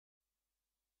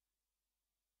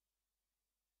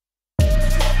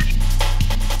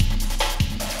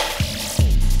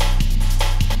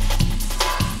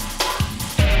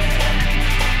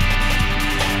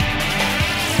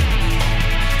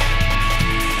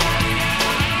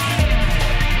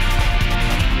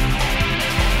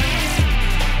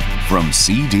from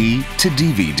CD to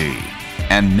DVD,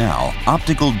 and now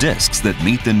optical discs that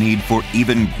meet the need for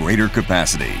even greater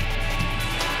capacity.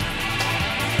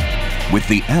 With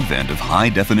the advent of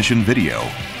high-definition video,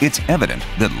 it's evident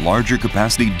that larger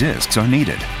capacity discs are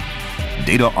needed.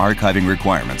 Data archiving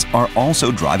requirements are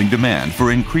also driving demand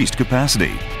for increased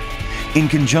capacity. In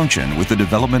conjunction with the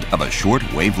development of a short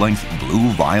wavelength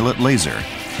blue-violet laser,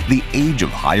 the age of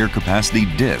higher capacity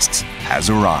discs has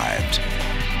arrived.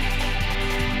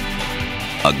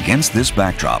 Against this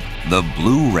backdrop, the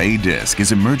Blu-ray disc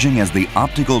is emerging as the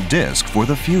optical disc for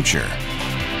the future.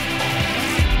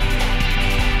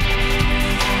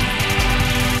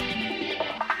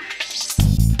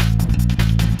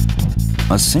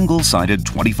 A single-sided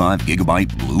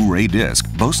 25GB Blu-ray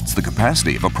disc boasts the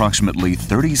capacity of approximately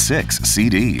 36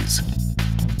 CDs.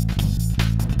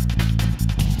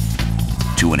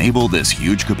 To enable this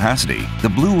huge capacity, the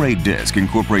Blu-ray disc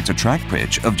incorporates a track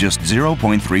pitch of just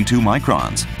 0.32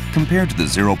 microns, compared to the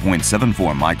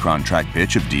 0.74 micron track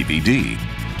pitch of DVD.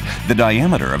 The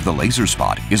diameter of the laser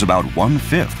spot is about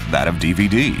 1/5 that of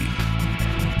DVD.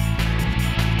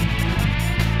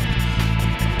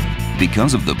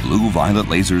 Because of the blue-violet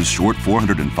laser's short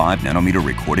 405 nanometer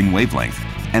recording wavelength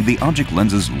and the object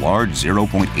lens's large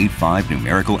 0.85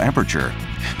 numerical aperture,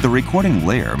 the recording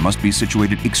layer must be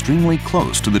situated extremely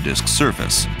close to the disc's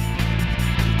surface.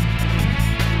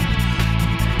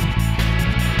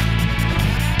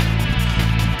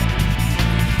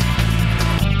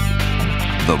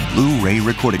 The Blu-ray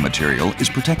recording material is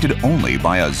protected only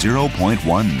by a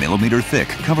 0.1 millimeter thick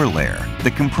cover layer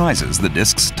that comprises the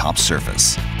disc's top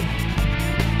surface.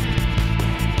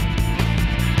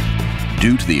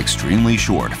 Due to the extremely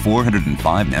short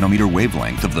 405 nanometer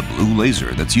wavelength of the blue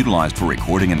laser that's utilized for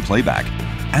recording and playback,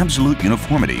 absolute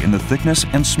uniformity in the thickness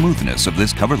and smoothness of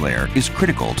this cover layer is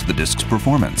critical to the disc's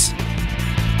performance.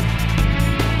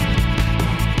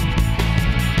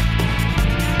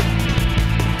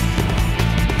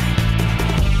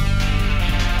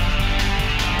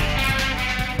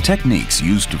 Techniques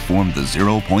used to form the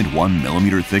 0.1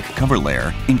 millimeter thick cover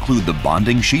layer include the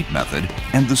bonding sheet method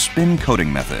and the spin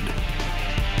coating method.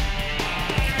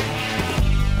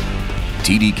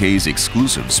 TDK's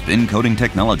exclusive spin coating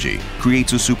technology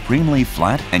creates a supremely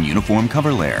flat and uniform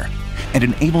cover layer and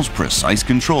enables precise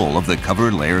control of the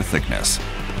cover layer thickness.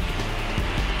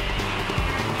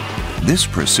 This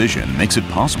precision makes it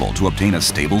possible to obtain a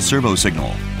stable servo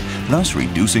signal, thus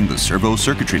reducing the servo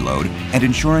circuitry load and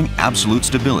ensuring absolute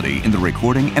stability in the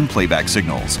recording and playback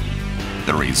signals.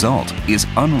 The result is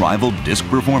unrivaled disc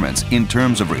performance in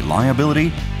terms of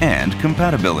reliability and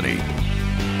compatibility.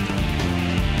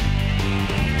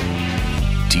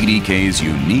 TDK's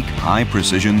unique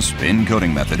high-precision spin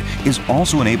coating method is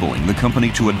also enabling the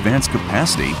company to advance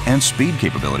capacity and speed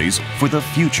capabilities for the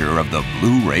future of the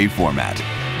Blu-ray format.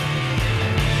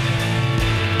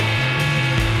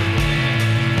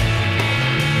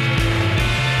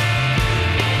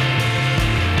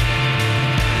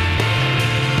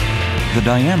 The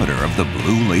diameter of the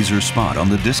blue laser spot on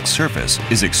the disc surface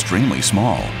is extremely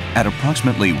small, at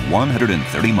approximately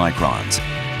 130 microns,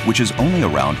 which is only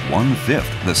around 1/5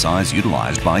 the size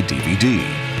utilized by DVD.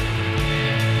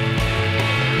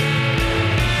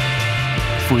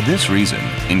 For this reason,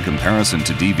 in comparison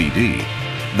to DVD,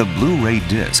 the Blu-ray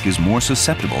disc is more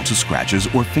susceptible to scratches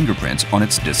or fingerprints on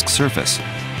its disc surface,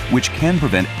 which can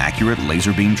prevent accurate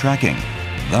laser beam tracking,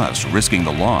 thus risking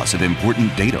the loss of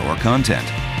important data or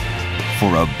content.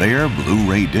 For a bare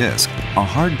Blu-ray disc, a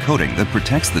hard coating that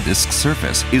protects the disc's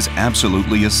surface is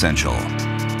absolutely essential.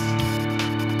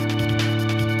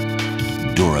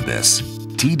 Durabis,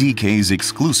 TDK's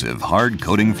exclusive hard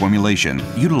coating formulation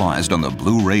utilized on the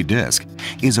Blu-ray disc,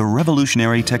 is a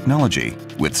revolutionary technology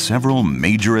with several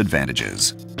major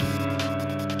advantages.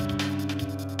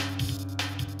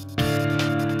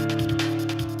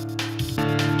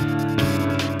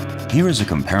 Here is a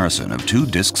comparison of two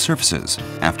disc surfaces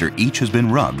after each has been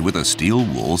rubbed with a steel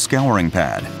wool scouring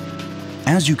pad.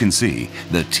 As you can see,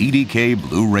 the TDK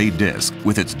Blu-ray disc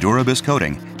with its Durabis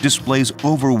coating displays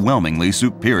overwhelmingly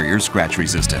superior scratch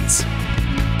resistance.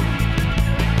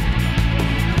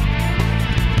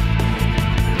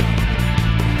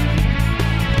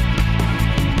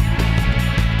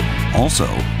 Also,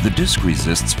 the disc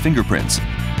resists fingerprints,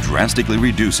 drastically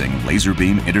reducing laser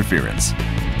beam interference.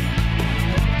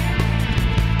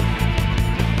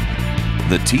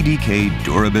 The TDK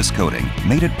Durabis coating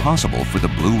made it possible for the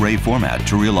Blu-ray format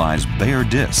to realize bare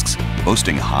discs,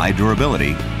 boasting high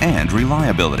durability and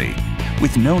reliability,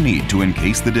 with no need to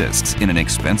encase the discs in an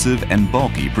expensive and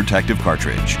bulky protective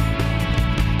cartridge.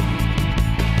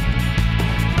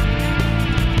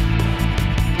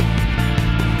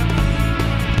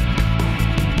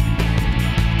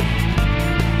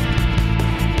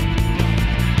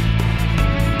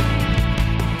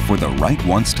 For the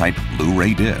write-once type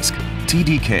Blu-ray disc,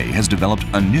 TDK has developed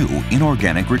a new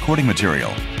inorganic recording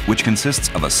material, which consists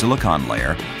of a silicon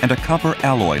layer and a copper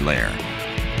alloy layer.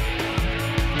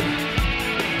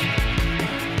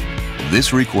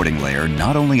 This recording layer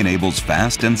not only enables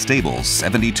fast and stable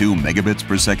 72 megabits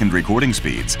per second recording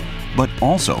speeds, but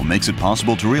also makes it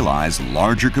possible to realize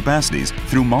larger capacities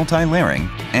through multi-layering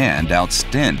and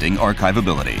outstanding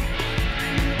archivability.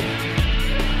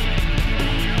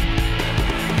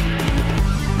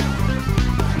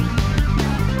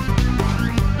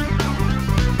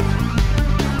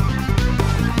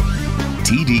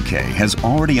 TDK has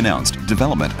already announced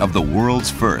development of the world's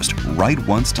first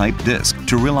write-once type disc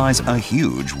to realize a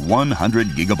huge 100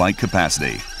 gigabyte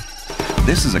capacity.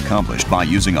 This is accomplished by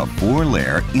using a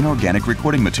 4-layer inorganic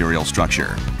recording material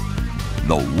structure.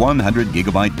 The 100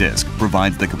 gigabyte disc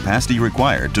provides the capacity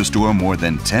required to store more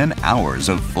than 10 hours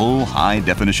of full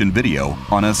high-definition video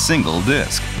on a single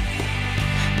disc.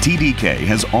 TDK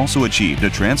has also achieved a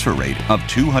transfer rate of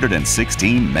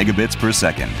 216 megabits per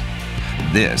second.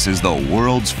 This is the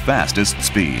world's fastest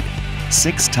speed,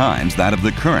 6 times that of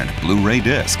the current Blu-ray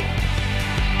disc.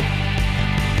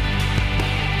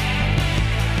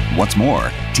 What's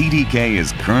more, TDK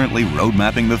is currently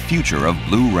roadmapping the future of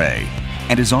Blu-ray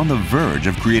and is on the verge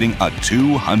of creating a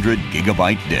 200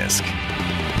 gigabyte disc.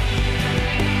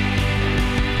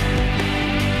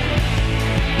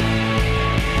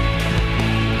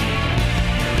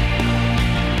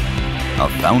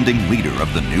 A founding leader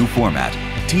of the new format,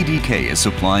 TDK is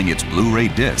supplying its Blu-ray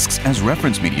discs as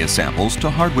reference media samples to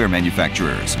hardware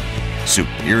manufacturers.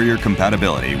 Superior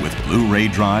compatibility with Blu-ray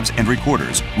drives and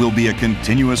recorders will be a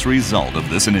continuous result of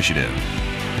this initiative.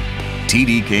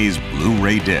 TDK's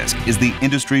Blu-ray disc is the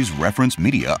industry's reference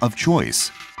media of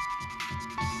choice.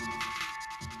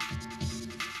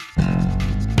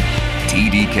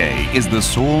 TDK is the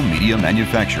sole media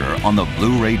manufacturer on the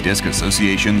Blu-ray Disc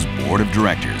Association's Board of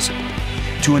Directors.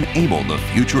 To enable the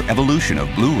future evolution of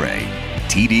Blu-ray,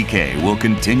 TDK will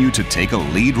continue to take a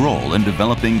lead role in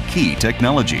developing key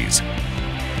technologies.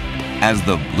 As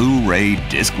the Blu-ray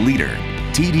disc leader,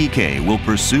 TDK will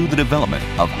pursue the development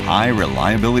of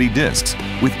high-reliability discs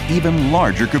with even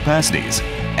larger capacities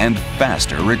and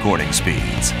faster recording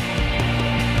speeds.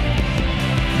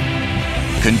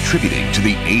 Contributing to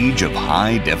the age of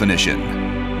high definition,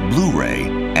 Blu-ray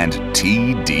and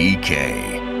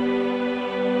TDK.